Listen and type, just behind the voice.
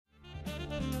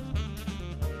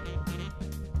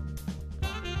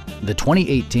the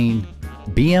 2018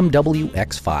 BMW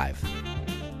X5.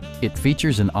 It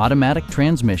features an automatic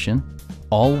transmission,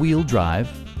 all-wheel drive,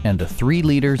 and a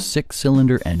 3-liter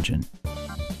 6-cylinder engine.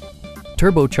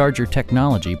 Turbocharger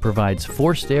technology provides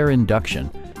forced air induction,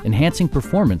 enhancing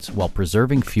performance while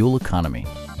preserving fuel economy.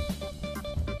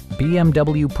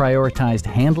 BMW prioritized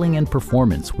handling and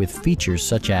performance with features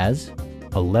such as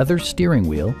a leather steering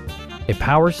wheel, a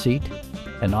power seat,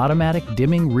 an automatic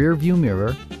dimming rear-view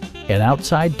mirror, an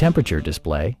outside temperature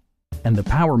display, and the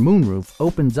power moonroof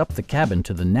opens up the cabin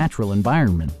to the natural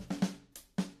environment.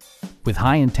 With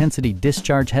high-intensity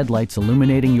discharge headlights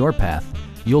illuminating your path,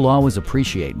 you'll always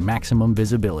appreciate maximum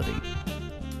visibility.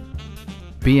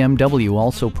 BMW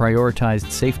also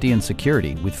prioritized safety and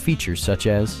security with features such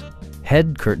as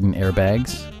head curtain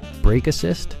airbags, brake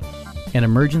assist, an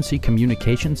emergency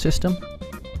communication system,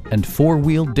 and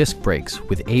 4-wheel disc brakes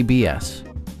with ABS.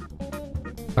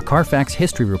 A Carfax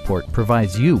history report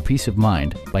provides you peace of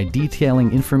mind by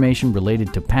detailing information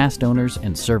related to past owners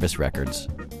and service records.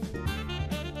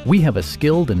 We have a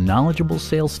skilled and knowledgeable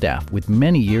sales staff with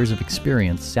many years of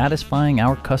experience satisfying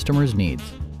our customers' needs.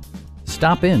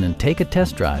 Stop in and take a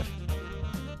test drive.